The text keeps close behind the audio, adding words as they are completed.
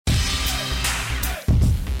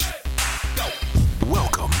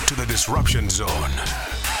disruption zone.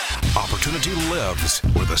 Opportunity lives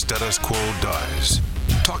where the status quo dies.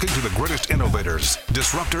 Talking to the greatest innovators,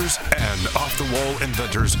 disruptors, and off-the-wall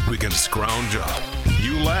inventors we can scrounge up.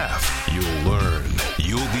 You laugh, you'll learn,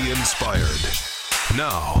 you'll be inspired.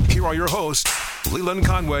 Now, here are your hosts, Leland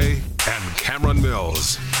Conway and Cameron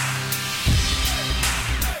Mills.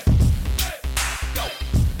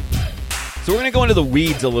 So we're going to go into the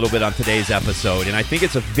weeds a little bit on today's episode, and I think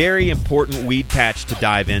it's a very important weed patch to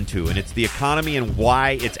dive into, and it's the economy and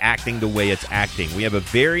why it's acting the way it's acting. We have a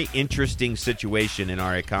very interesting situation in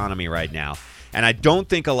our economy right now, and I don't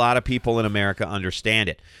think a lot of people in America understand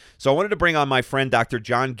it. So I wanted to bring on my friend, Dr.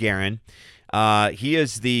 John Garen. He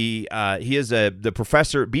is the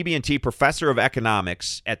professor, BB&T professor of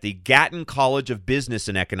economics at the Gatton College of Business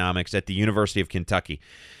and Economics at the University of Kentucky.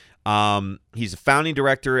 He's a founding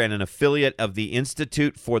director and an affiliate of the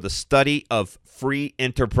Institute for the Study of Free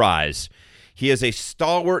Enterprise. He is a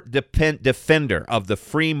stalwart defender of the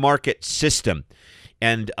free market system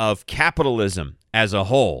and of capitalism as a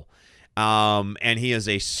whole. And he is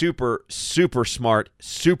a super, super smart,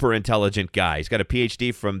 super intelligent guy. He's got a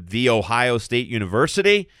PhD from The Ohio State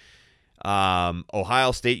University. Two.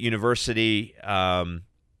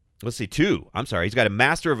 I'm sorry. He's got a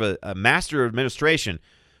Master of Administration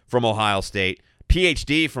from Ohio State,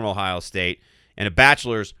 PhD from Ohio State, and a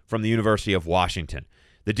bachelor's from the University of Washington.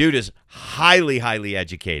 The dude is highly, highly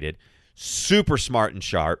educated, super smart and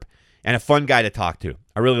sharp, and a fun guy to talk to.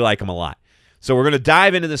 I really like him a lot. So we're going to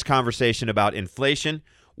dive into this conversation about inflation,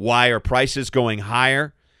 why are prices going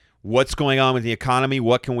higher, what's going on with the economy,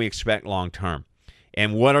 what can we expect long term,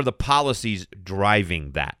 and what are the policies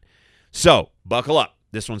driving that. So buckle up.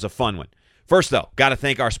 This one's a fun one. First, though, got to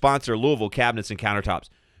thank our sponsor, Louisville Cabinets and Countertops.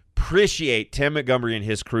 Appreciate Tim Montgomery and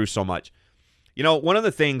his crew so much. You know, one of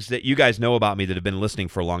the things that you guys know about me that have been listening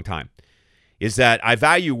for a long time is that I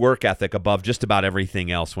value work ethic above just about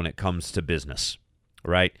everything else when it comes to business,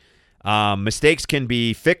 right? Mistakes can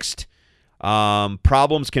be fixed,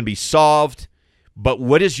 problems can be solved, but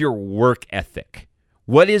what is your work ethic?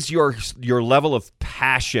 What is your level of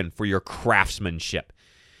passion for your craftsmanship?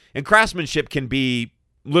 And craftsmanship can be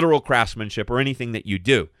literal craftsmanship or anything that you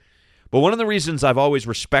do. But one of the reasons I've always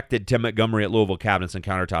respected Tim Montgomery at Louisville Cabinets and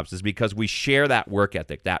Countertops is because we share that work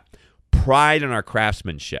ethic, that pride in our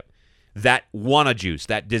craftsmanship, that wanna juice,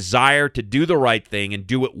 that desire to do the right thing and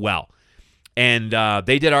do it well. And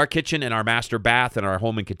they did our kitchen and our master bath and our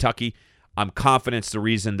home in Kentucky. I'm confident it's the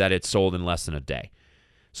reason that it's sold in less than a day.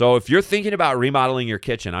 So if you're thinking about remodeling your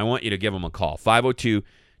kitchen, I want you to give them a call,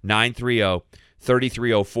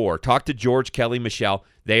 502-930-3304. Talk to George, Kelly, Michelle.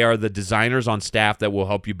 They are the designers on staff that will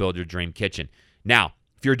help you build your dream kitchen. Now,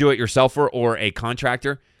 if you're a do-it-yourselfer or a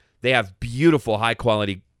contractor, they have beautiful,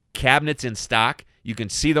 high-quality cabinets in stock. You can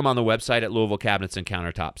see them on the website at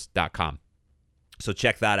LouisvilleCabinetsandCountertops.com. So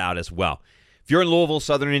check that out as well. If you're in Louisville,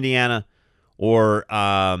 Southern Indiana, or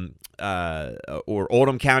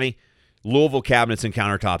Oldham County, Louisville Cabinets and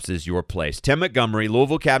Countertops is your place. Tim Montgomery,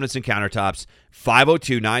 Louisville Cabinets and Countertops,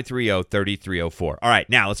 502-930-3304. All right,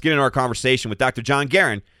 now let's get into our conversation with Dr. John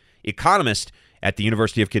Garen, economist at the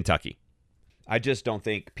University of Kentucky. I just don't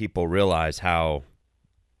think people realize how,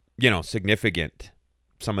 significant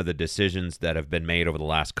some of the decisions that have been made over the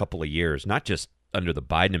last couple of years, not just under the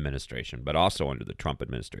Biden administration, but also under the Trump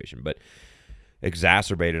administration, but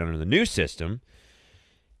exacerbated under the new system,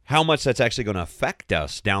 how much that's actually going to affect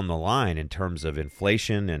us down the line in terms of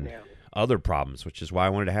inflation and other problems, which is why I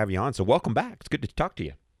wanted to have you on. So welcome back. It's good to talk to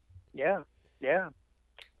you. Yeah.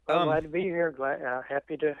 Well, glad to be here.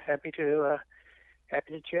 Happy to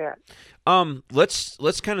chat.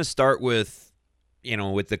 Let's kind of start with,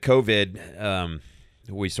 with the COVID.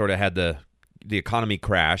 We sort of had the economy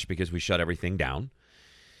crash because we shut everything down,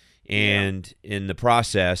 and in the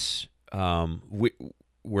process,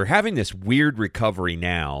 we're having this weird recovery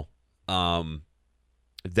now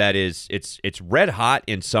that is it's red hot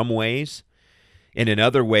in some ways, and in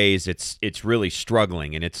other ways it's really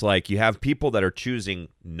struggling. And it's like you have people that are choosing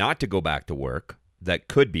not to go back to work that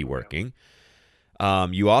could be working.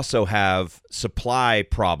 You also have supply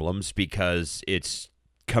problems because it's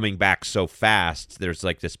coming back so fast. There's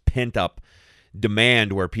like this pent up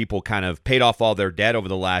demand where people kind of paid off all their debt over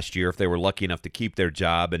the last year if they were lucky enough to keep their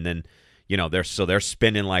job, and then they're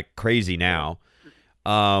spending like crazy now.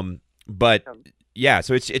 But yeah,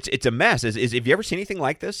 so it's a mess. Have you ever seen anything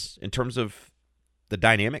like this in terms of the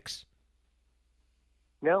dynamics?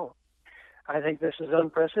 No, I think this is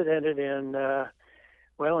unprecedented in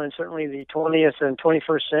and certainly the 20th and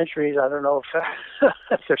 21st centuries. I don't know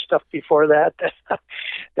if there's stuff before that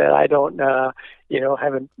that I don't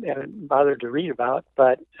haven't bothered to read about,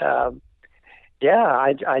 but Yeah,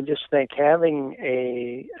 I just think having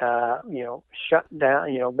a shut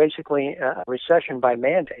down, basically a recession by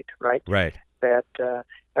mandate, right? Right. That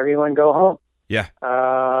everyone go home, Yeah.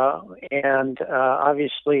 and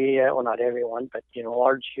obviously, well, not everyone, but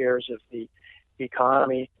large shares of the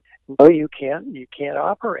economy. No, you can't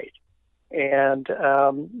operate, and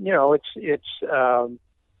it's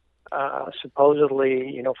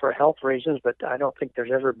supposedly for health reasons, but I don't think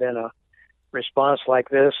there's ever been a response like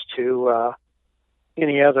this to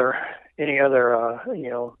any other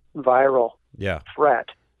viral Yeah. threat.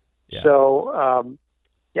 Yeah. So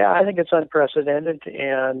I think it's unprecedented,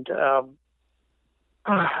 and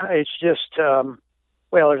it's just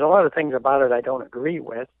there's a lot of things about it I don't agree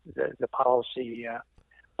with the policy,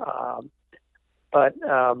 but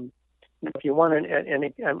if you want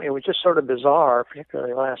it was just sort of bizarre,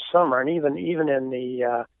 particularly last summer, and even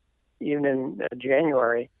in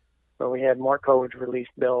January, where we had more COVID relief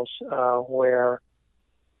bills, where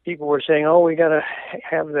people were saying, "Oh, we got to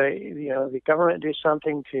have the government do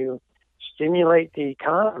something to stimulate the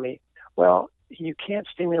economy." Well, you can't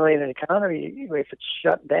stimulate an economy if it's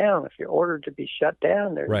shut down. If you're ordered to be shut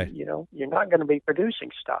down, Right. you're not going to be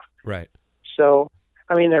producing stuff. Right. So,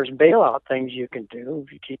 I mean, there's bailout things you can do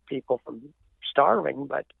if you keep people from starving,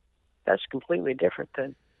 but that's completely different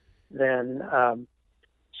than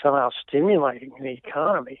somehow stimulating the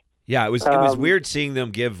economy. Yeah, it was weird seeing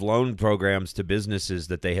them give loan programs to businesses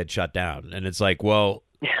that they had shut down, and it's like, well,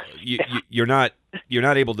 you're not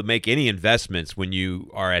able to make any investments when you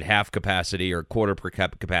are at half capacity or quarter per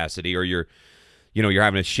capacity, or you're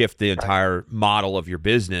having to shift the entire model of your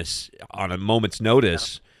business on a moment's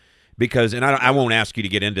notice. Because, and I won't ask you to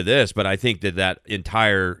get into this, but I think that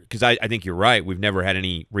entire, because I think you're right, we've never had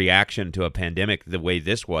any reaction to a pandemic the way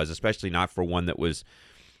this was, especially not for one that was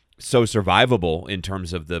so survivable in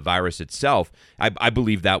terms of the virus itself. I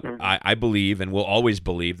believe that I believe and will always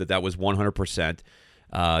believe that was 100%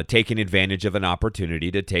 taking advantage of an opportunity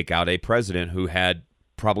to take out a president who had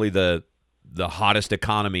probably the hottest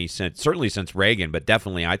economy certainly since Reagan, but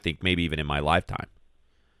definitely I think maybe even in my lifetime.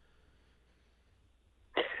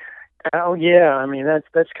 Oh yeah, I mean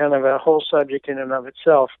that's kind of a whole subject in and of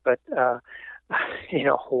itself. But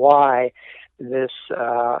why this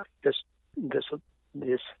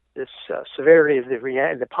severity of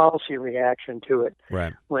the policy reaction to it,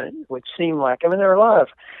 right? When it would seem like, I mean, there are a lot of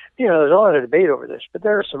there's a lot of debate over this, but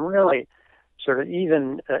there are some really sort of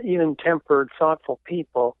even tempered, thoughtful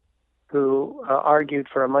people who argued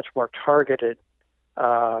for a much more targeted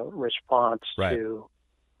response to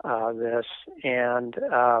this, and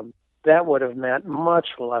that would have meant much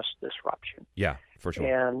less disruption. Yeah, for sure.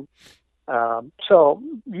 And so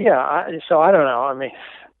I don't know. I mean,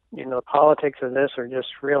 the politics of this are just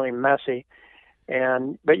really messy.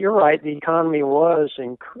 But you're right. The economy was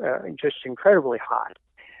just incredibly hot,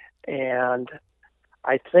 and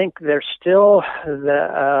I think there's still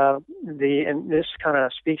and this kind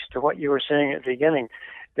of speaks to what you were saying at the beginning.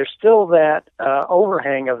 There's still that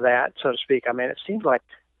overhang of that, so to speak. I mean, it seems like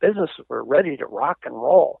businesses were ready to rock and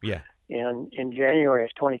roll. Yeah. In January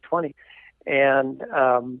of 2020, and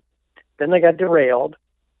then they got derailed,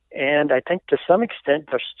 and I think to some extent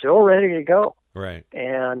they're still ready to go. Right.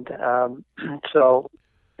 And so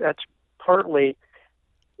that's partly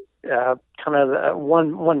kind of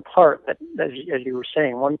one part that, as you were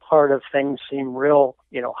saying, one part of things seem real,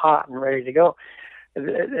 hot and ready to go,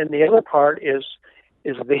 and the other part is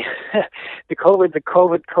the the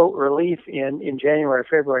COVID coat relief in January,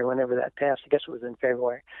 February, whenever that passed. I guess it was in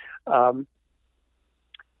February.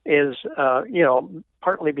 Is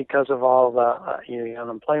partly because of all the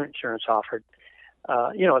unemployment insurance offered.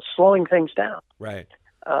 It's slowing things down. Right.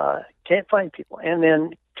 Can't find people, and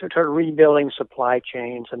then to rebuilding supply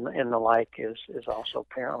chains and the like is also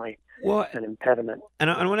apparently an impediment.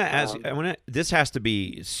 And I want to ask, this has to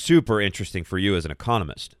be super interesting for you as an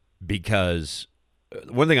economist, because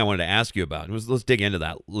one thing I wanted to ask you about was, let's dig into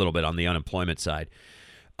that a little bit on the unemployment side,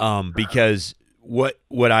 because what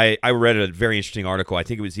I read a very interesting article. I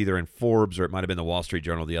think it was either in Forbes or it might have been the Wall Street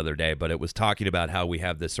Journal the other day, but it was talking about how we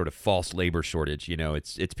have this sort of false labor shortage.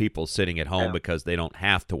 It's people sitting at home because they don't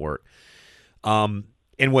have to work.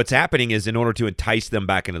 And what's happening is, in order to entice them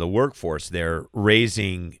back into the workforce, they're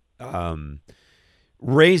raising the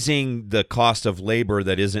cost of labor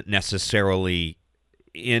that isn't necessarily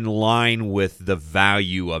in line with the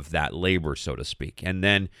value of that labor, so to speak. And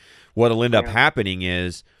then what'll end up happening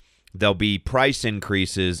is there'll be price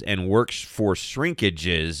increases and workforce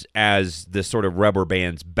shrinkages as the sort of rubber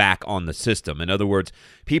bands back on the system. In other words,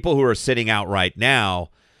 people who are sitting out right now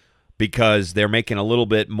because they're making a little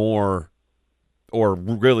bit more or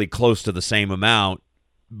really close to the same amount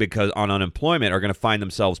because on unemployment are going to find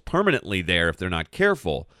themselves permanently there if they're not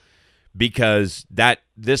careful, because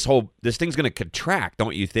this thing's going to contract,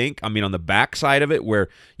 don't you think? I mean, on the backside of it, where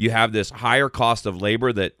you have this higher cost of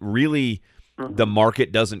labor that really the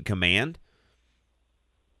market doesn't command.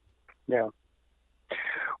 Yeah.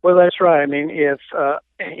 Well, that's right. I mean,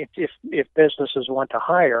 if businesses want to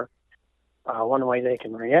hire, one way they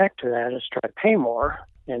can react to that is try to pay more,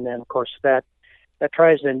 and then of course that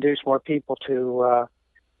tries to induce more people to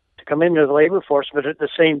come into the labor force, but at the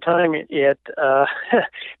same time it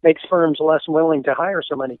makes firms less willing to hire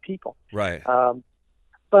so many people. Right.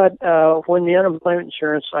 But when the unemployment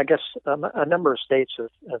insurance, I guess a number of states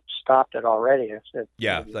have stopped it already.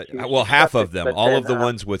 Yeah, well, half of them, all of the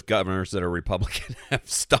ones with governors that are Republican have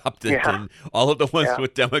stopped it, and all of the ones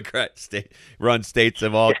with Democrat run states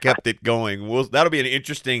have all kept it going. That'll be an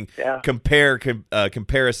interesting comparison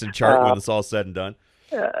chart when it's all said and done.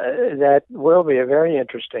 That will be a very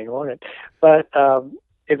interesting, won't it? But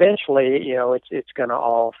eventually, it's going to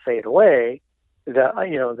all fade away.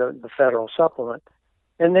 The federal supplement.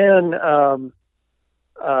 And then,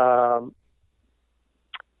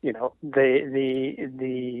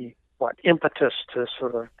 the impetus to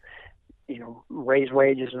sort of, raise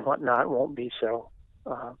wages and whatnot won't be so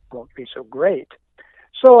great.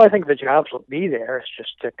 So I think the jobs will be there. It's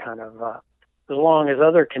just to kind of, as long as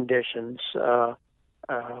other conditions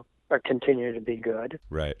continue to be good.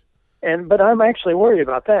 Right. But I'm actually worried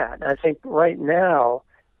about that. I think right now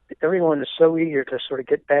everyone is so eager to sort of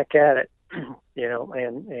get back at it. And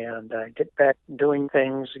get back doing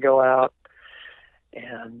things, go out,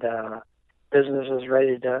 and businesses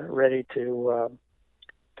ready to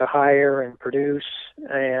hire and produce,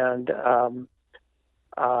 and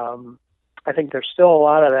I think there's still a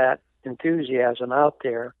lot of that enthusiasm out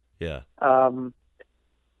there. Yeah.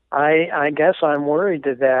 I guess I'm worried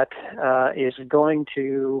that is going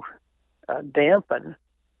to dampen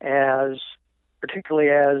particularly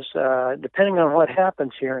as depending on what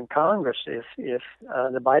happens here in Congress, if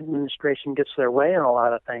the Biden administration gets their way in a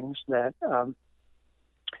lot of things, that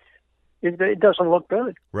it doesn't look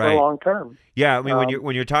good for long term. Yeah, I mean,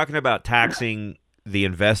 when you're talking about taxing the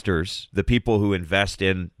investors, the people who invest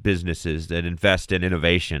in businesses, that invest in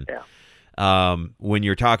innovation, when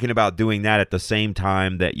you're talking about doing that at the same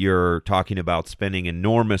time that you're talking about spending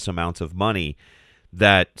enormous amounts of money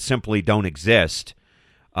that simply don't exist.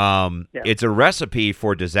 It's a recipe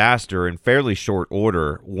for disaster in fairly short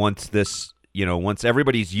order once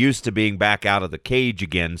everybody's used to being back out of the cage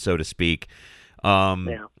again, so to speak.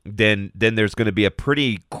 Then there's going to be a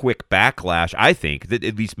pretty quick backlash, I think, that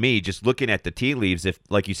at least me, just looking at the tea leaves, if,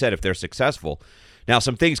 like you said, if they're successful. Now,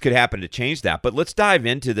 some things could happen to change that, but let's dive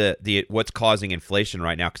into the what's causing inflation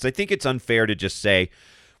right now, because I think it's unfair to just say,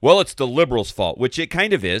 well, it's the liberals' fault, which it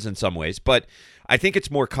kind of is in some ways, but I think it's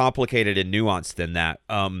more complicated and nuanced than that.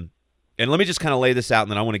 And let me just kind of lay this out,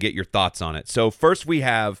 and then I want to get your thoughts on it. So first we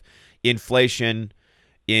have inflation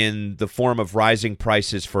in the form of rising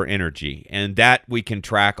prices for energy, and that we can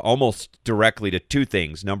track almost directly to two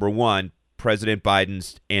things. Number one, President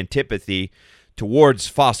Biden's antipathy towards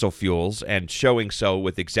fossil fuels and showing so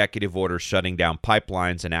with executive orders shutting down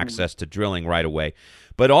pipelines and access to drilling right away.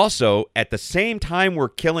 But also, at the same time we're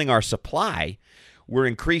killing our supply, we're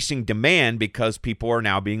increasing demand because people are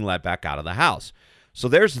now being let back out of the house. So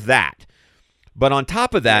there's that. But on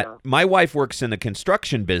top of that, my wife works in the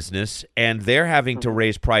construction business, and they're having to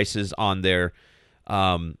raise prices on their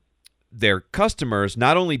customers,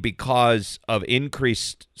 not only because of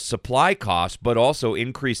increased supply costs, but also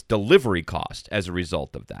increased delivery costs as a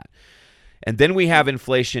result of that. And then we have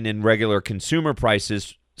inflation in regular consumer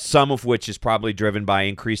prices, some of which is probably driven by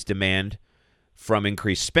increased demand from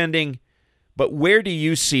increased spending. But where do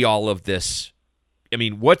you see all of this? I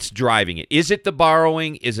mean, what's driving it? Is it the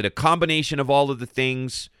borrowing? Is it a combination of all of the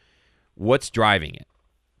things? What's driving it?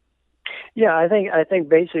 Yeah, I think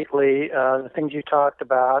basically the things you talked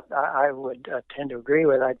about, I would tend to agree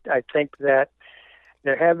with. I think that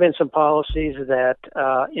there have been some policies that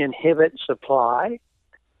inhibit supply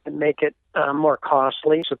and make it more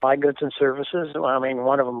costly, supply goods and services. Well, I mean,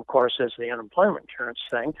 one of them, of course, is the unemployment insurance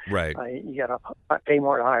thing. Right. You got to pay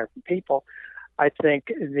more to hire people. I think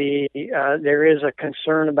there is a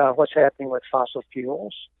concern about what's happening with fossil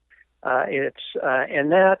fuels. There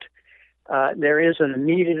is an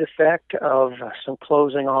immediate effect of some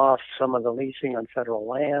closing off some of the leasing on federal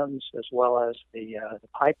lands, as well as the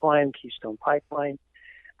pipeline, Keystone Pipeline.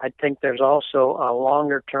 I think there's also a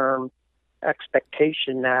longer-term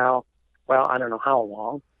expectation now. Well, I don't know how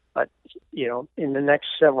long, but in the next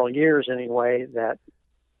several years anyway, that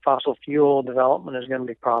fossil fuel development is going to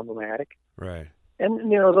be problematic. Right.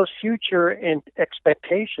 And those future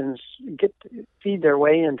expectations feed their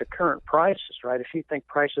way into current prices, right? If you think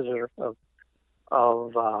prices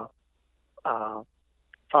of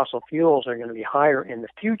fossil fuels are going to be higher in the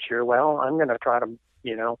future, well, I'm going to try to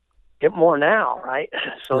get more now, right?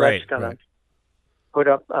 So that's going to put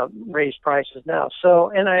up raise prices now.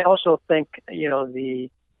 So, and I also think the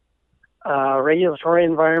regulatory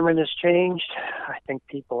environment has changed. I think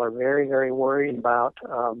people are very, very worried about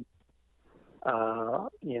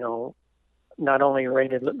not only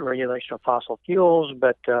regulation of fossil fuels,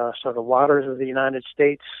 but sort of waters of the United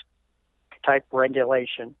States type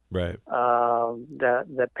regulation. Right. That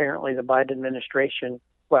apparently the Biden administration,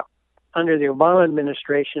 well, under the Obama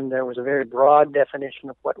administration, there was a very broad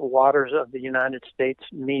definition of what waters of the United States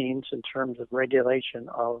means in terms of regulation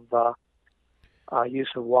of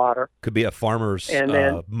use of water. Could be a farmer's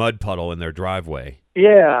mud puddle in their driveway.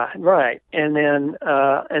 Yeah, right. And then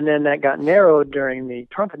that got narrowed during the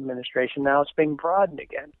Trump administration. Now it's being broadened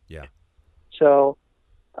again. Yeah. So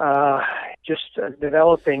just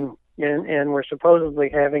developing, and we're supposedly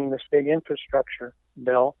having this big infrastructure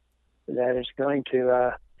bill that is going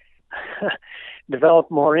to develop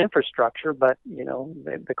more infrastructure, but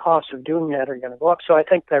the costs of doing that are going to go up. So I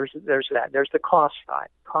think there's that. There's the cost side.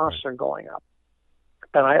 Costs are going up.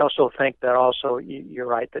 And I also think that you're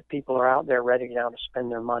right, that people are out there ready now to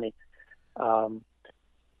spend their money,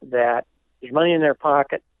 that there's money in their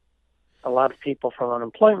pocket, a lot of people from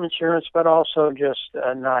unemployment insurance, but also just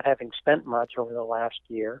not having spent much over the last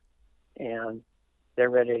year, and they're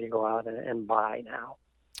ready to go out and buy now.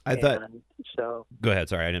 So go ahead.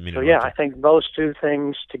 Sorry, I didn't mean to. So yeah, I think those two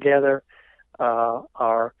things together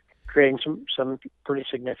are creating some pretty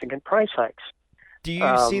significant price hikes. Do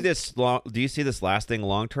you see this? Do you see this lasting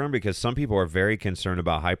long term? Because some people are very concerned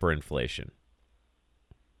about hyperinflation.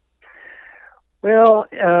 Well,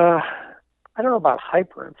 I don't know about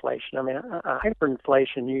hyperinflation. I mean,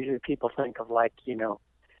 hyperinflation usually people think of like kind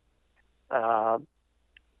of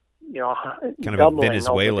a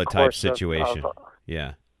Venezuela type situation.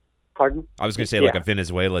 Yeah. Pardon? I was going to say like a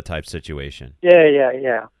Venezuela type situation. Yeah.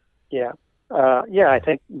 I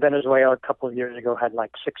think Venezuela a couple of years ago had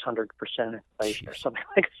like 600% inflation or something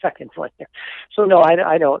like that inflation. So no,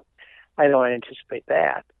 I don't anticipate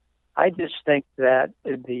that. I just think that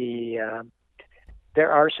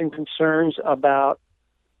there are some concerns about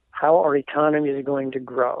how our economy is going to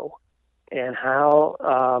grow, and how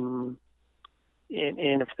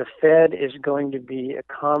and if the Fed is going to be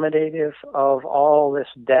accommodative of all this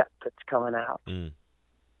debt that's coming out. And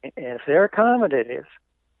if they're accommodative,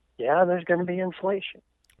 yeah, there's going to be inflation.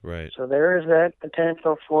 Right. So there is that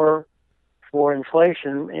potential for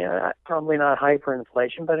inflation. Probably not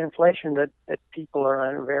hyperinflation, but inflation that people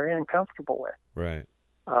are very uncomfortable with. Right.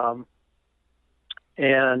 But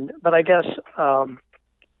I guess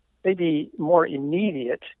maybe more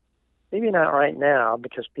immediate, maybe not right now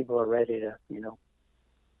because people are ready to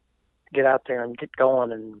get out there and get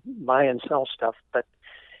going and buy and sell stuff. But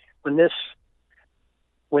when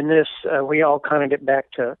we all kind of get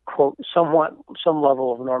back to, quote, some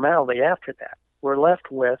level of normality after that, we're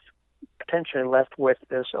potentially left with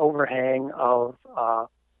this overhang of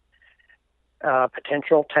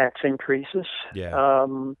potential tax increases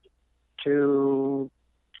to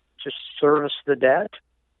just service the debt,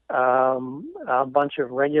 a bunch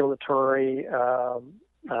of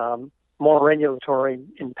more regulatory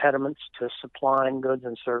impediments to supplying goods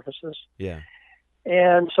and services. Yeah.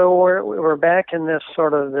 And so we're back in this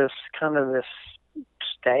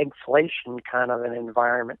stagflation kind of an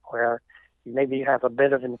environment where maybe you have a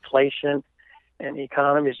bit of inflation and the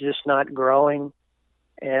economy is just not growing,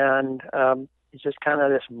 and it's just kind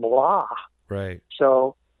of this blah. Right.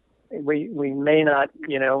 So we may not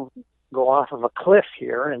go off of a cliff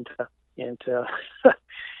here into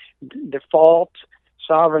default,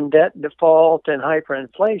 sovereign debt default, and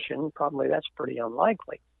hyperinflation. Probably that's pretty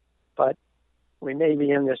unlikely, but we may be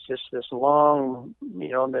in this long,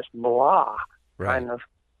 this blah kind of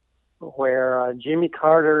where Jimmy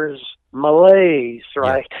Carter's malaise,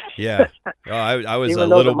 right? Yeah. Oh, I was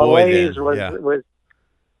even a little boy then. Was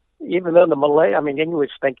even though the malaise, I mean, he was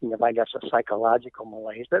thinking of, I guess, a psychological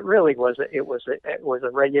malaise, but really it was a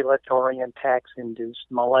regulatory and tax-induced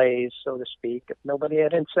malaise, so to speak. If nobody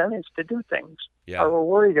had incentives to do things, or were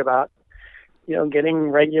worried about, getting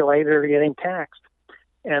regulated or getting taxed.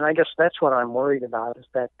 And I guess that's what I'm worried about, is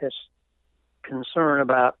that this concern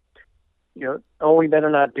about, we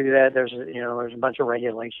better not do that. There's a bunch of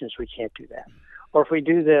regulations. We can't do that. Or if we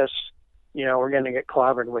do this, we're going to get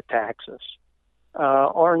clobbered with taxes.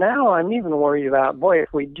 Or now I'm even worried about,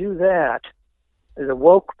 if we do that, the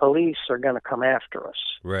woke police are going to come after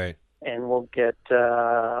us. Right. and we'll get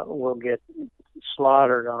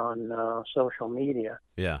slaughtered on social media.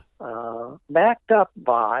 Yeah. Backed up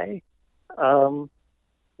by,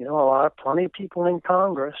 plenty of people in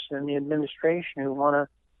Congress and the administration who want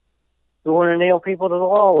to nail people to the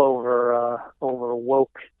wall over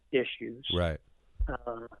woke issues. Right.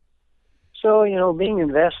 So being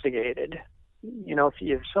investigated.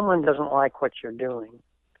 If someone doesn't like what you're doing,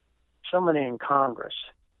 somebody in Congress,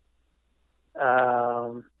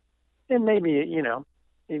 and maybe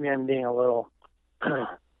I'm being a little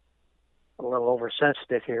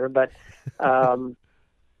oversensitive here, but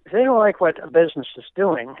if they don't like what a business is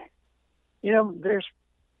doing, there's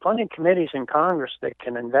plenty of committees in Congress that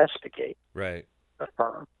can investigate Right. a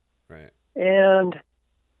firm, Right.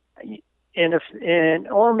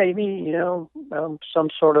 or maybe some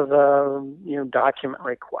sort of document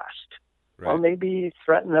request, Right. or maybe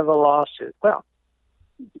threaten of a lawsuit. Well,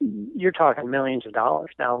 you're talking millions of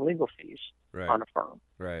dollars now in legal fees Right. on a firm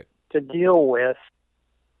Right. to deal with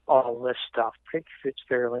all this stuff. It's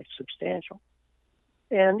fairly substantial.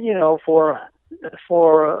 And for the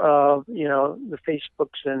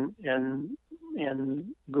Facebooks and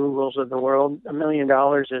Googles of the world, $1 million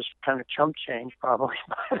is kind of chump change probably.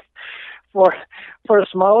 But for a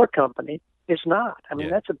smaller company, it's not. I mean,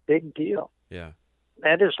 Yeah. that's a big deal. Yeah.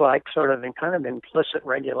 That is like sort of kind of implicit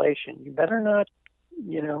regulation. You better not,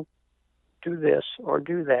 do this or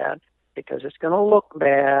do that because it's going to look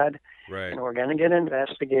bad, Right. and we're going to get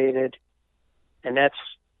investigated, and that's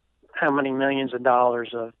how many millions of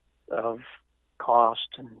dollars of cost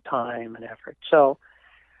and time and effort. So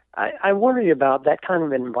I worry about that kind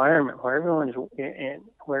of environment where everyone is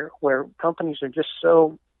where companies are just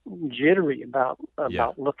so jittery about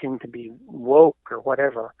looking to be woke or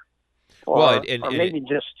whatever. Or maybe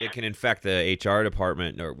it can infect the HR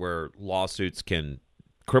department, or where lawsuits can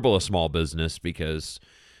cripple a small business because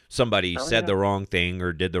somebody said the wrong thing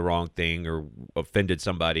or did the wrong thing or offended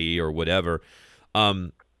somebody or whatever.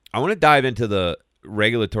 I want to dive into the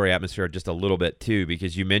regulatory atmosphere just a little bit too,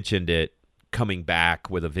 because you mentioned it coming back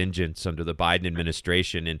with a vengeance under the Biden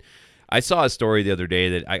administration. And I saw a story the other day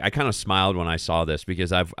that I kind of smiled when I saw this,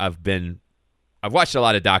 because I've watched a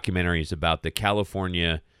lot of documentaries about the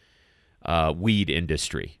California weed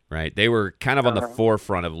industry, right? They were kind of on the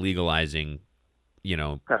forefront of legalizing,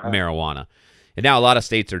 marijuana. And now a lot of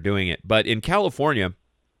states are doing it. But in California,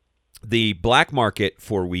 the black market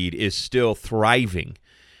for weed is still thriving.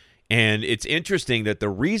 And it's interesting that the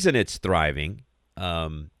reason it's thriving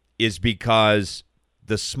is because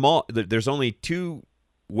there's only two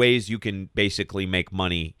ways you can basically make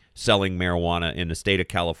money selling marijuana in the state of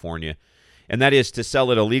California. And that is to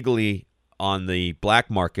sell it illegally on the black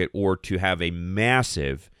market, or to have a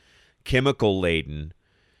massive chemical-laden,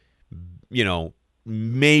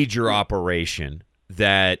 major operation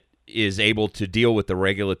that is able to deal with the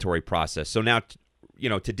regulatory process. So now,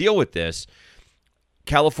 to deal with this,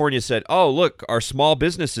 California said, oh, look, our small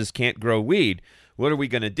businesses can't grow weed. What are we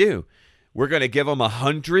going to do? We're going to give them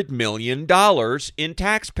 $100 million in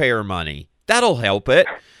taxpayer money. That'll help it.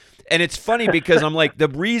 And it's funny because I'm like, the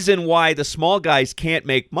reason why the small guys can't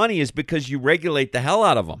make money is because you regulate the hell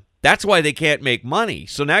out of them. That's why they can't make money.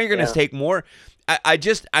 So now you're going to take more.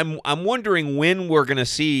 I'm wondering when we're going to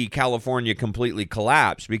see California completely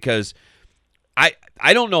collapse, because I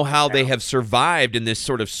don't know how they have survived in this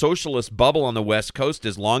sort of socialist bubble on the West Coast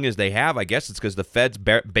as long as they have. I guess it's because the feds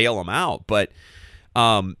bail them out. But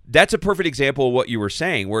that's a perfect example of what you were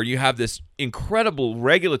saying, where you have this incredible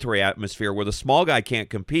regulatory atmosphere where the small guy can't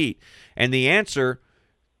compete. And the answer,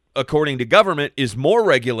 according to government, is more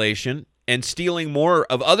regulation and stealing more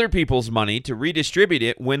of other people's money to redistribute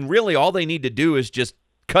it, when really all they need to do is just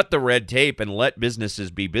cut the red tape and let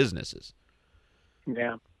businesses be businesses.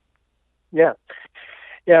 Yeah.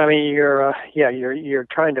 I mean, you're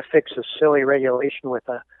trying to fix a silly regulation with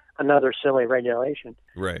another silly regulation,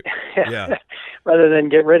 right? Yeah. Rather than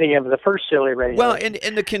get rid of the first silly regulation. Well,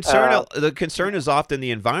 and the concern is often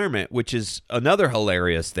the environment, which is another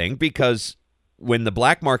hilarious thing, because when the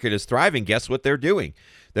black market is thriving, guess what they're doing?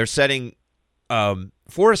 They're setting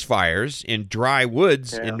forest fires in dry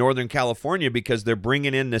woods in Northern California, because they're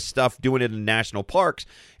bringing in this stuff, doing it in national parks,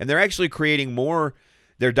 and they're actually creating more.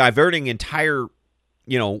 They're diverting entire,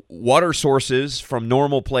 water sources from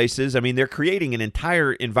normal places. I mean, they're creating an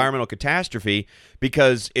entire environmental catastrophe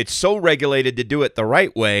because it's so regulated to do it the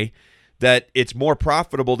right way that it's more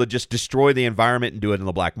profitable to just destroy the environment and do it in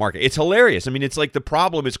the black market. It's hilarious. I mean, it's like the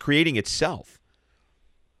problem is creating itself.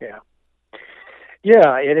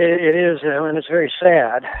 Yeah, it is, and it's very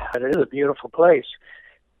sad. But it is a beautiful place,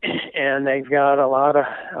 and they've got a lot of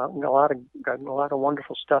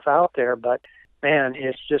wonderful stuff out there. But man,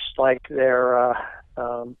 it's just like they're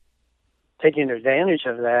taking advantage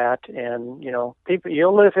of that. And people,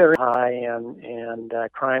 you'll live here high, and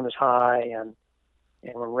crime is high, and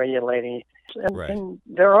we're regulating. And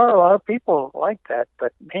there are a lot of people like that,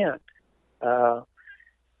 but man,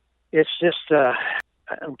 it's just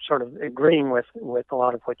I'm sort of agreeing with a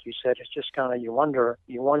lot of what you said. It's just kind of you wonder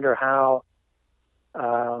how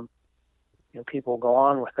people go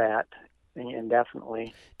on with that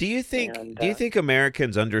indefinitely. Do you think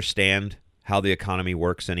Americans understand how the economy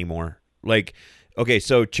works anymore? Like, okay,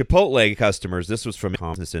 so Chipotle customers, this was from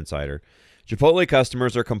Business Insider. Chipotle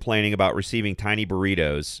customers are complaining about receiving tiny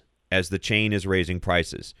burritos as the chain is raising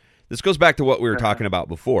prices. This goes back to what we were talking about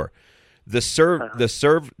before. The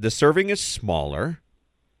serving is smaller,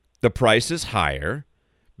 the price is higher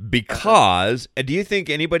because. And do you think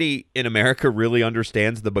anybody in America really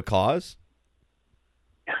understands the because?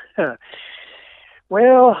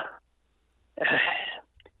 Well,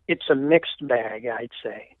 it's a mixed bag, I'd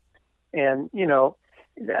say. And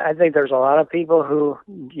I think there's a lot of people who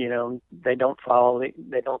they don't follow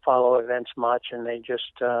events much, and they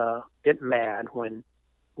just get mad when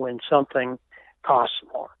something costs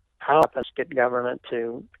more. How does get government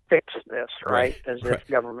to fix this, right? As if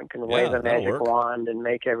government can wave a magic wand and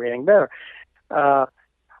make everything better.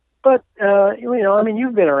 But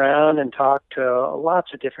you've been around and talked to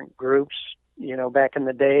lots of different groups. Back in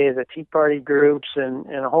the day, the Tea Party groups and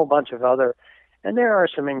a whole bunch of other, and there are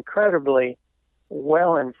some incredibly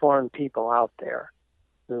well-informed people out there.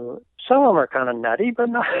 Who some of them are kind of nutty, but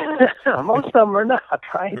not most of them are not,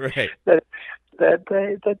 right? That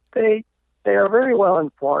they are very well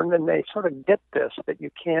informed, and they sort of get this, that you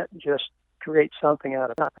can't just create something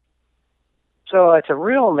out of nothing. So it's a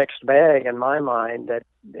real mixed bag in my mind. That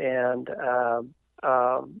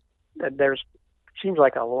there's seems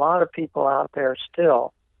like a lot of people out there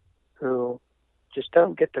still who just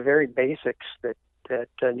don't get the very basics that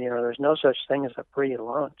there's no such thing as a free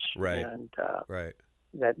lunch, and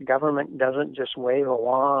that government doesn't just wave a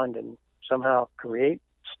wand and somehow create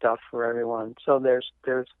stuff for everyone. So there's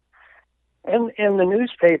and the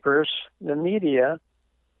newspapers, the media,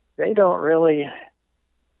 they don't really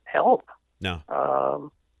help. No.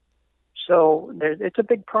 So it's a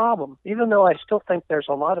big problem, even though I still think there's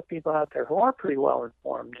a lot of people out there who are pretty well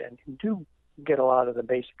informed and who do get a lot of the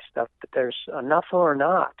basic stuff, but there's enough or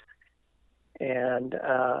not. And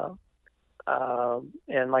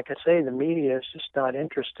like I say, the media is just not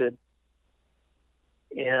interested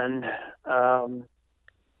in, a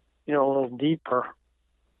little deeper,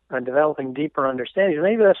 developing deeper understanding.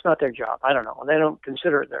 Maybe that's not their job. I don't know. They don't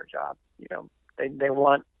consider it their job. They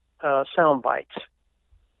want sound bites.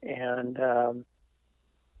 And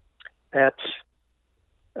that's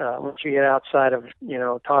once you get outside of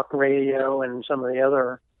talk radio and some of the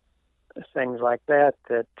other things like that,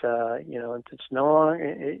 it's no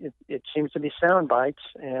longer. It seems to be sound bites,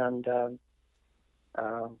 and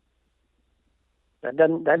that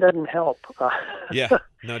doesn't help. Yeah,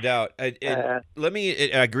 no doubt. I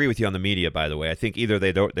agree with you on the media. By the way, I think either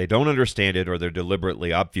they don't understand it, or they're deliberately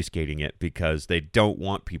obfuscating it because they don't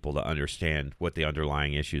want people to understand what the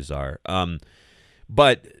underlying issues are.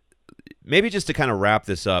 But maybe just to kind of wrap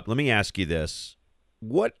this up, let me ask you this: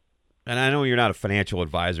 and I know you're not a financial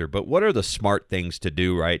advisor, but what are the smart things to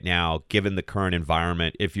do right now, given the current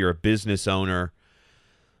environment? If you're a business owner,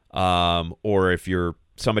 or if you're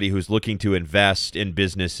somebody who's looking to invest in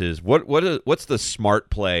businesses, what's the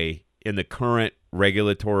smart play in the current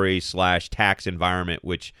regulatory / tax environment?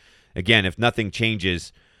 Which, again, if nothing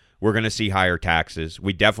changes, we're going to see higher taxes.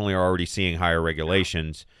 We definitely are already seeing higher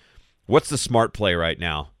regulations. What's the smart play right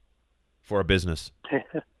now for a business?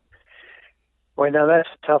 Well, now that's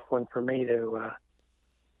a tough one for me to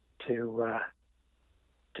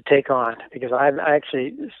take on, because I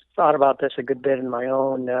actually thought about this a good bit in my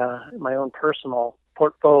own personal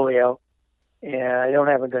portfolio, and I don't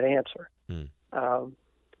have a good answer.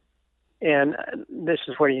 And this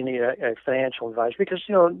is where you need a financial advisor, because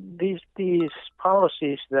these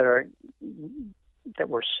policies that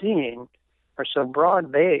we're seeing are so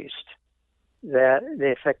broad based that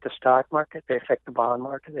they affect the stock market, they affect the bond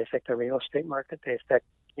market, they affect the real estate market, they affect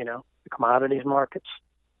the commodities markets.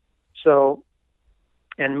 So,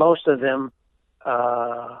 and most of them,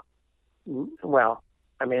 I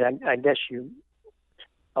guess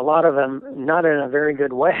a lot of them not in a very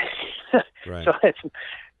good way. Right. So it's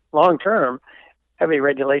long term, heavy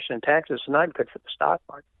regulation and taxes is not good for the stock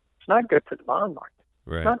market. It's not good for the bond market.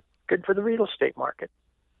 Right. It's not good for the real estate market.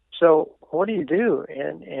 So what do you do?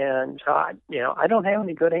 And so I don't have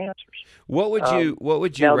any good answers. What would you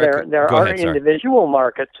now recommend? there are individual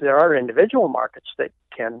markets that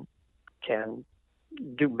can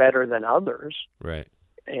do better than others. Right.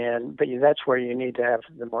 But that's where you need to have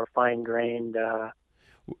the more fine-grained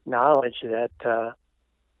knowledge that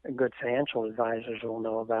good financial advisors will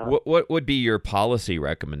know about. What would be your policy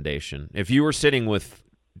recommendation if you were sitting with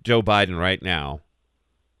Joe Biden right now?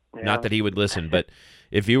 Yeah. Not that he would listen, but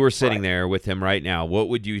if you were sitting there with him right now, what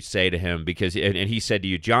would you say to him? Because and he said to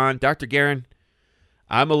you, John, Dr. Garen,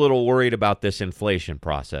 I'm a little worried about this inflation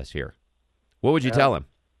process here. What would you tell him?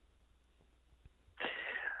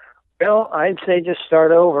 Well, I'd say just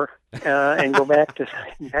start over and go back to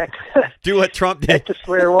do what Trump did. Back to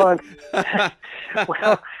square one.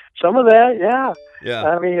 Well, some of that, yeah. Yeah.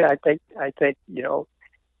 I mean, I think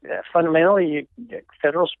fundamentally,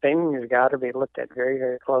 federal spending has got to be looked at very,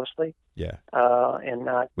 very closely. Yeah. And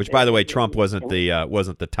not. Which, by the way, Trump wasn't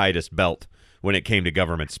the tightest belt when it came to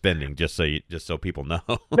government spending. Just so people know.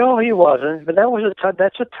 No, he wasn't. But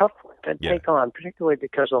that's a tough one to take on, particularly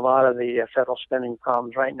because a lot of the federal spending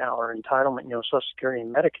problems right now are entitlement, Social Security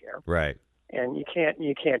and Medicare. Right. And you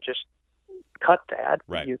can't just cut that.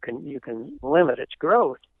 Right. You can limit its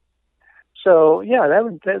growth. So yeah,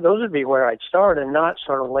 those would be where I'd start, and not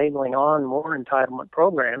sort of labeling on more entitlement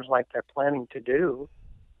programs like they're planning to do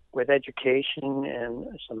with education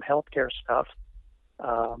and some healthcare stuff.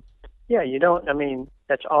 You don't. I mean,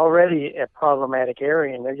 that's already a problematic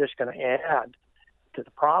area, and they're just going to add to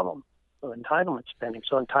the problem of entitlement spending.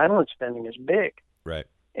 So entitlement spending is big, right?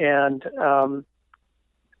 And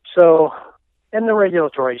and the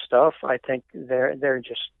regulatory stuff, I think they're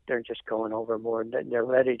just going overboard. They're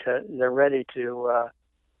ready to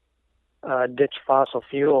ditch fossil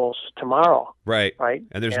fuels tomorrow. Right. Right.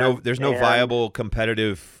 And there's no viable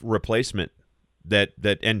competitive replacement that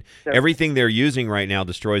everything they're using right now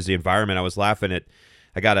destroys the environment. I was laughing at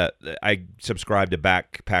I subscribed to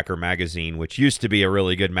Backpacker magazine, which used to be a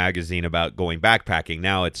really good magazine about going backpacking.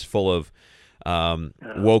 Now it's full of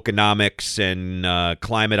wokeonomics and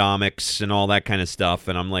climateomics and all that kind of stuff.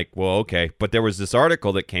 And I'm like, well, okay. But there was this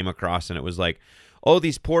article that came across, and it was like, oh,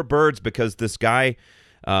 these poor birds, because this guy,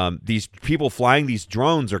 these people flying these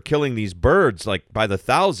drones are killing these birds like by the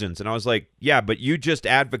thousands. And I was like, yeah, but you just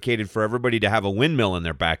advocated for everybody to have a windmill in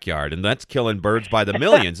their backyard, and that's killing birds by the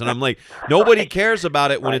millions. And I'm like, nobody cares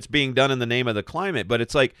about it when it's being done in the name of the climate. But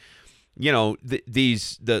it's like,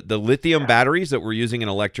 the lithium batteries that we're using in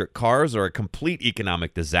electric cars are a complete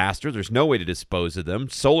economic disaster. There's no way to dispose of them.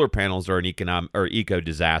 Solar panels are an eco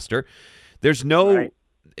disaster. There's no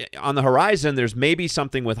on the horizon. There's maybe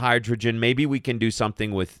something with hydrogen. Maybe we can do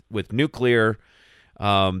something with nuclear.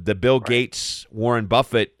 The Bill Gates, Warren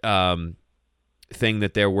Buffett thing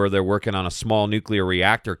that they're working on a small nuclear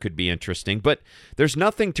reactor could be interesting, but there's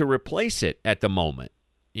nothing to replace it at the moment.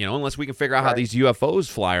 Unless we can figure out how these UFOs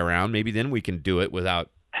fly around, maybe then we can do it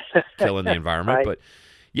without killing the environment. Right. But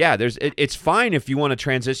yeah, it's fine if you want to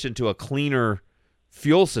transition to a cleaner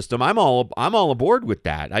fuel system. I'm all aboard with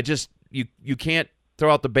that. I just you can't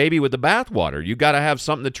throw out the baby with the bathwater. You got to have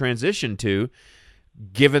something to transition to,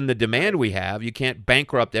 given the demand we have. You can't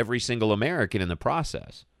bankrupt every single American in the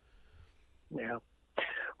process. Yeah.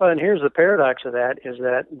 Well, and here's the paradox of that: is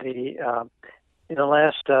that in the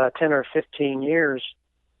last 10 or 15 years.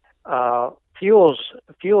 Fuels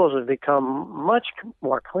have become much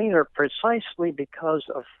more cleaner precisely because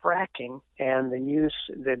of fracking and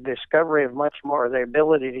the discovery of much more, the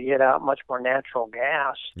ability to get out much more natural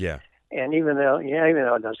gas. Yeah. And even though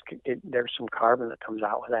there's some carbon that comes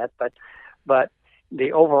out with that, but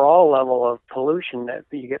the overall level of pollution that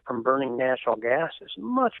you get from burning natural gas is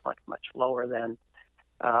much, much, much lower than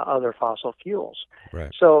other fossil fuels.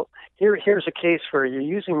 Right. So here's a case where you're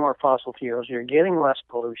using more fossil fuels, you're getting less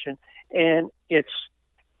pollution, and it's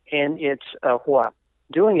what?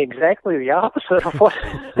 Doing exactly the opposite of what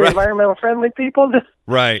the environmental friendly people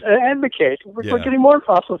advocate. We're getting more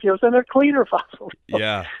fossil fuels, and they're cleaner fossil fuels.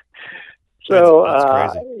 Yeah. So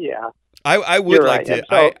that's crazy. yeah. I would like to.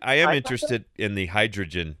 So, I am interested in the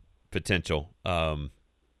hydrogen potential.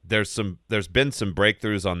 There's been some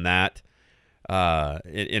breakthroughs on that.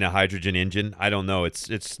 In a hydrogen engine. I don't know.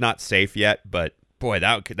 It's not safe yet, but boy,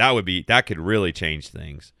 that could really change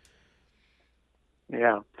things.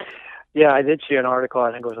 Yeah. I did see an article.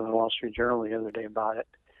 I think it was in the Wall Street Journal the other day about it.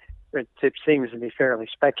 It seems to be fairly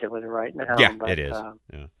speculative right now. Yeah, but, it is.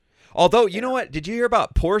 Yeah. Although, you know what? Did you hear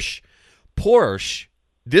about Porsche? Porsche.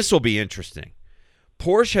 This will be interesting.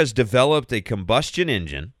 Porsche has developed a combustion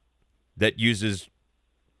engine that uses,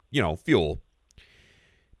 fuel.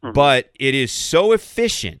 But it is so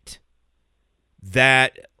efficient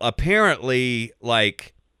that apparently,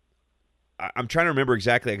 like, I'm trying to remember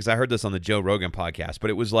exactly because I heard this on the Joe Rogan podcast, but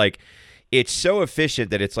it was like, it's so efficient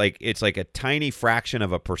that it's like a tiny fraction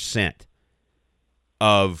of a percent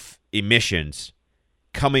of emissions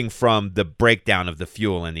coming from the breakdown of the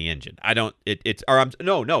fuel in the engine. I'm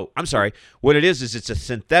sorry. What it is it's a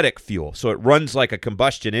synthetic fuel. So it runs like a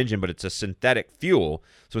combustion engine, but it's a synthetic fuel.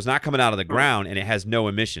 So it's not coming out of the ground, and it has no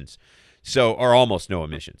emissions. So, or almost no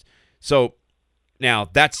emissions. So now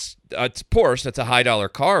it's Porsche, that's a high dollar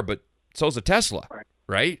car, but so's a Tesla,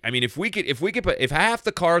 right? I mean, if half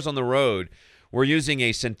the cars on the road were using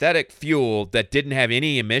a synthetic fuel that didn't have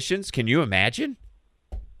any emissions, can you imagine?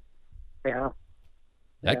 Yeah.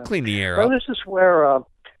 That'd clean the air up. Well, this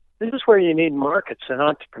is where you need markets and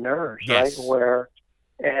entrepreneurs, yes. Right? Where,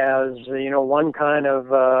 as one kind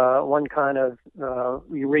of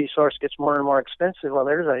resource gets more and more expensive, well,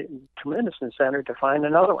 there's a tremendous incentive to find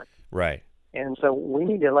another one. Right. And so we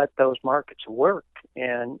need to let those markets work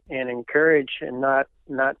and encourage and not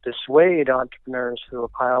dissuade entrepreneurs through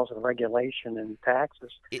piles of regulation and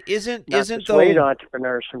taxes. Isn't dissuade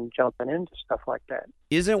entrepreneurs from jumping into stuff like that.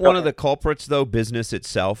 Isn't one of the culprits, though, business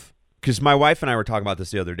itself? Because my wife and I were talking about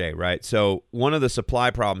this the other day, right? So one of the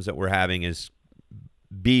supply problems that we're having is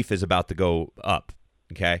beef is about to go up,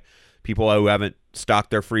 okay? People who haven't stocked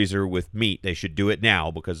their freezer with meat, they should do it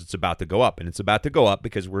now because it's about to go up. And it's about to go up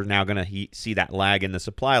because we're now going to see that lag in the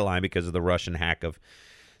supply line because of the Russian hack of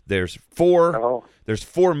there's four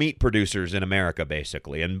meat producers in America,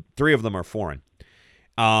 basically, and 3 of them are foreign.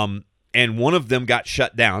 And one of them got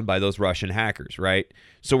shut down by those Russian hackers, right?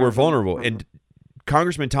 So we're vulnerable. And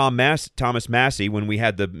Congressman Thomas Massey, when we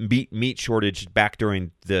had the meat shortage back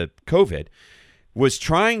during the COVID, was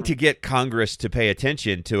trying to get Congress to pay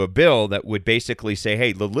attention to a bill that would basically say,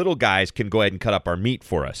 hey, the little guys can go ahead and cut up our meat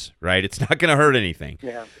for us, right? It's not going to hurt anything.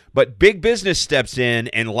 Yeah. But big business steps in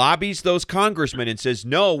and lobbies those congressmen and says,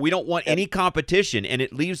 no, we don't want any competition, and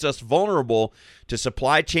it leaves us vulnerable to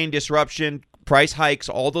supply chain disruption, price hikes,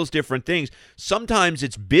 all those different things. Sometimes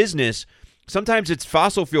it's business. Sometimes it's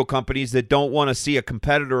fossil fuel companies that don't want to see a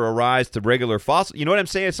competitor arise to regular fossil. You know what I'm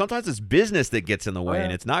saying? Sometimes it's business that gets in the way,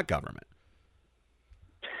 and it's not government.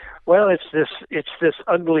 Well, it's this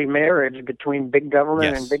ugly marriage between big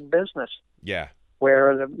government and big business. Yeah.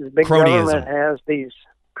 Where the big government has these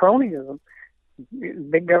cronyism.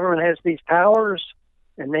 Big government has these powers,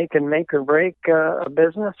 and they can make or break a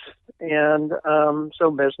business, and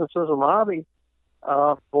so businesses lobby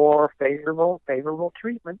for favorable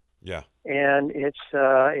treatment. Yeah. And it's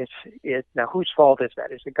now whose fault is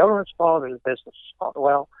that? Is it the government's fault or the business' fault?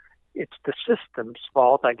 Well, it's the system's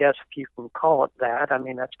fault, I guess, if you can call it that. I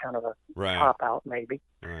mean, that's kind of a cop-out, maybe.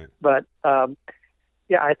 Right. But,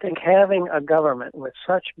 I think having a government with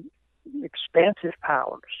such expansive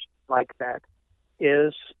powers like that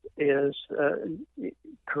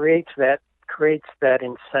creates that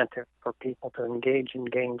incentive for people to engage in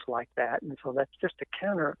games like that. And so that's just a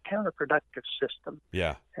counterproductive system.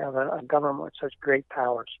 Yeah. Have a government with such great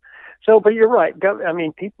powers. So, but you're right.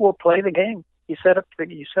 People will play the game. You set up the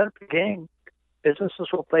game. Businesses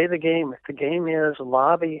will play the game. If the game is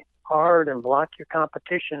lobby hard and block your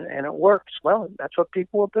competition, and it works, well, that's what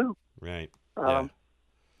people will do. Right.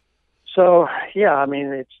 So, I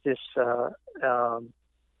mean, it's this.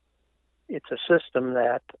 It's a system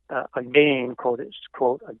that a game, quote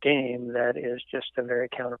a game that is just a very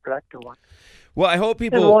counterproductive one. Well, I hope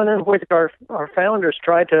people. And one in which our founders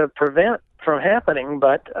tried to prevent from happening,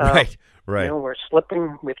 but right.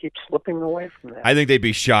 We keep slipping away from that. I think they'd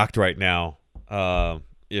be shocked right now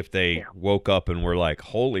if they woke up and were like,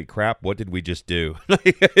 "Holy crap! What did we just do?"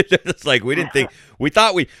 It's like we didn't think. We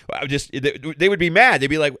thought they would be mad. They'd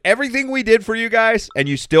be like, "Everything we did for you guys, and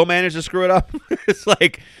you still managed to screw it up." It's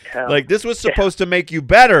like this was supposed to make you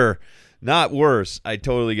better, not worse. I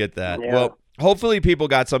totally get that. Yeah. Well, hopefully people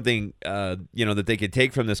got something that they could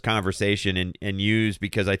take from this conversation and use,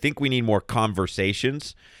 because I think we need more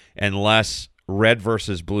conversations and less red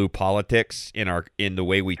versus blue politics in the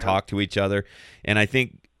way we talk to each other. And I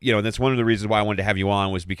think that's one of the reasons why I wanted to have you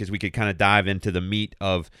on, was because we could kind of dive into the meat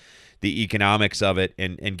of the economics of it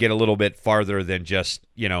and get a little bit farther than just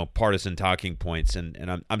partisan talking points.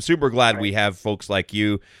 And I'm super glad we have folks like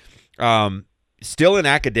you still in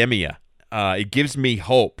academia. It gives me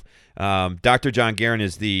hope. Dr. John Garen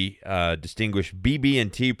is the distinguished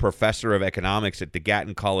BB&T professor of economics at the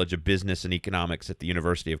Gatton College of Business and Economics at the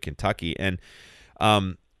University of Kentucky, and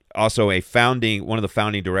also one of the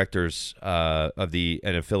founding directors of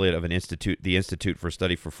an affiliate of the Institute for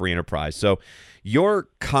Study for Free Enterprise. So your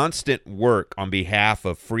constant work on behalf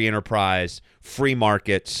of free enterprise, free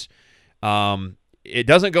markets, it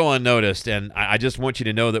doesn't go unnoticed, and I just want you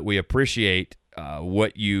to know that we appreciate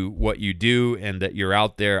what you do, and that you're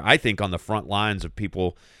out there, I think, on the front lines of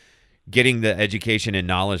people getting the education and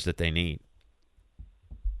knowledge that they need.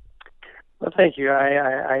 Well, thank you.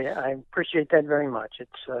 I appreciate that very much. It's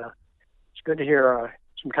good to hear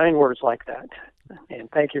some kind words like that.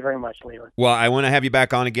 And thank you very much, Leland. Well, I want to have you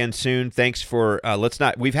back on again soon. Thanks for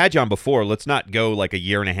we've had you on before. Let's not go like a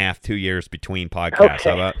year and a half, 2 years between podcasts.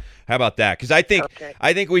 Okay. How about that? Because I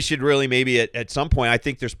think we should really maybe at some point, I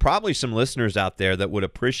think there's probably some listeners out there that would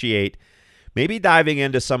appreciate maybe diving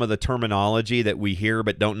into some of the terminology that we hear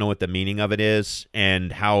but don't know what the meaning of it is,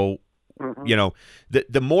 and how,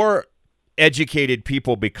 the more educated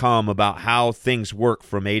people become about how things work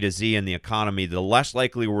from A to Z in the economy, the less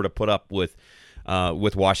likely we're to put up with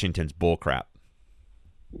Washington's bullcrap.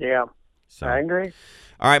 Yeah, so. I agree.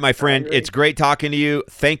 All right, my friend, it's great talking to you.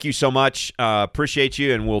 Thank you so much. Appreciate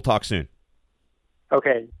you, and we'll talk soon.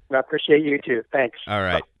 Okay, I appreciate you too. Thanks. All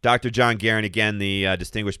right, Dr. John Garen, again, the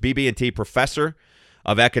distinguished BB&T professor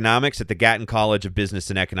of economics at the Gatton College of Business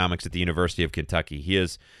and Economics at the University of Kentucky. He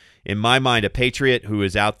is, in my mind, a patriot who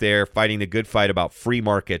is out there fighting the good fight about free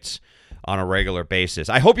markets on a regular basis.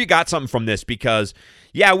 I hope you got something from this because,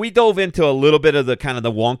 yeah, we dove into a little bit of the kind of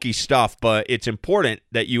the wonky stuff, but it's important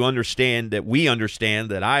that you understand, that we understand,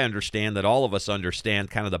 that I understand, that all of us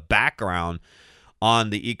understand kind of the background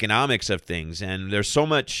on the economics of things. And there's so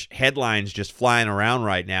much headlines just flying around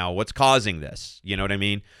right now. What's causing this? You know what I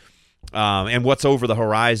mean? And what's over the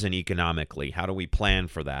horizon economically? How do we plan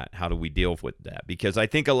for that? How do we deal with that? Because I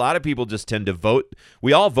think a lot of people just tend to vote.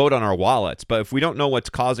 We all vote on our wallets, but if we don't know what's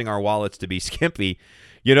causing our wallets to be skimpy,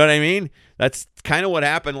 you know what I mean? That's kind of what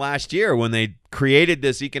happened last year when they created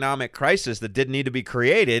this economic crisis that didn't need to be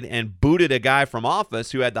created and booted a guy from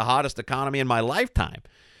office who had the hottest economy in my lifetime.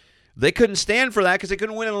 They couldn't stand for that because they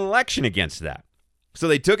couldn't win an election against that. So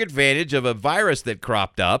they took advantage of a virus that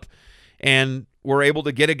cropped up and were able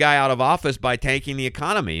to get a guy out of office by tanking the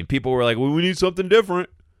economy. And people were like, well, we need something different,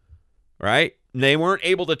 right? And they weren't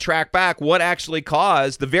able to track back what actually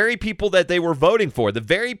caused the very people that they were voting for, the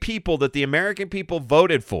very people that the American people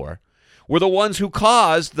voted for, were the ones who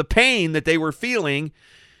caused the pain that they were feeling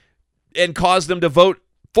and caused them to vote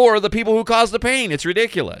for the people who caused the pain. It's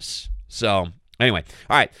ridiculous. So anyway,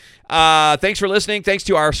 all right. Thanks for listening. Thanks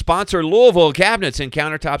to our sponsor, Louisville Cabinets and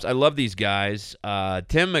Countertops. I love these guys.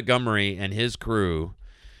 Tim Montgomery and his crew.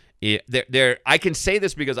 I can say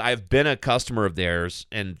this because I've been a customer of theirs,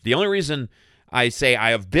 and the only reason I say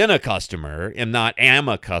I have been a customer and not am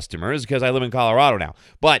a customer is because I live in Colorado now.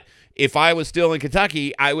 But if I was still in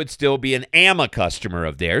Kentucky, I would still be an am a customer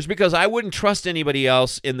of theirs because I wouldn't trust anybody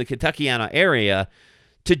else in the Kentuckiana area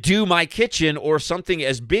to do my kitchen or something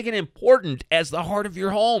as big and important as the heart of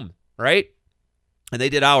your home, right? And they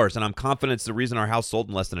did ours, and I'm confident it's the reason our house sold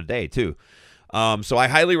in less than a day, too. So I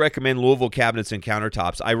highly recommend Louisville Cabinets and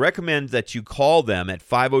Countertops. I recommend that you call them at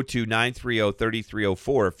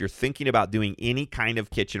 502-930-3304 if you're thinking about doing any kind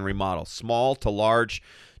of kitchen remodel, small to large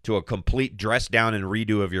to a complete dress down and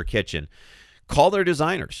redo of your kitchen. Call their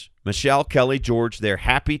designers, Michelle, Kelly, George. They're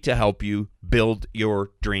happy to help you build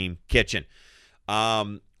your dream kitchen.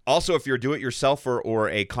 Also, if you're a do-it-yourselfer or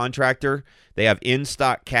a contractor, they have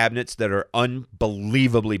in-stock cabinets that are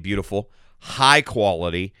unbelievably beautiful, high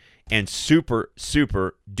quality, and super,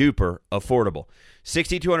 super duper affordable.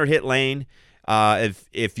 6200 Hit Lane.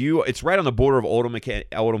 It's right on the border of Oldham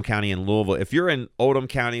County and Louisville. If you're in Oldham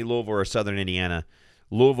County, Louisville, or Southern Indiana,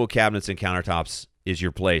 Louisville Cabinets and Countertops is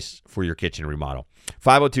your place for your kitchen remodel.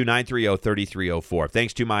 502-930-3304.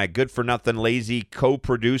 Thanks to my good-for-nothing, lazy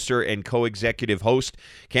co-producer and co-executive host,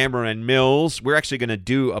 Cameron Mills. We're actually going to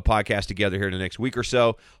do a podcast together here in the next week or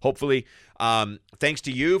so, hopefully. Thanks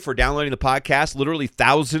to you for downloading the podcast. Literally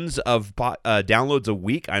thousands of downloads a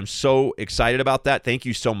week. I'm so excited about that. Thank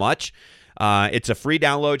you so much. It's a free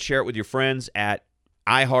download. Share it with your friends at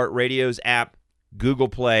iHeartRadio's app, Google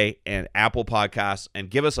Play, and Apple Podcasts, and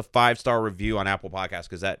give us a 5-star review on Apple Podcasts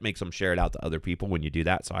because that makes them share it out to other people when you do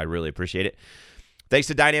that, so I really appreciate it. Thanks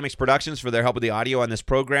to Dynamics Productions for their help with the audio on this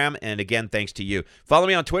program, and again, thanks to you. Follow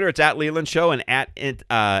me on Twitter. It's at Leland Show and at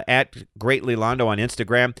Great Lelondo on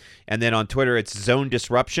Instagram, and then on Twitter, it's Zone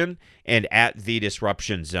Disruption and at The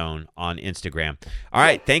Disruption Zone on Instagram. All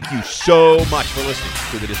right, thank you so much for listening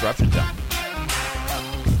to The Disruption Zone.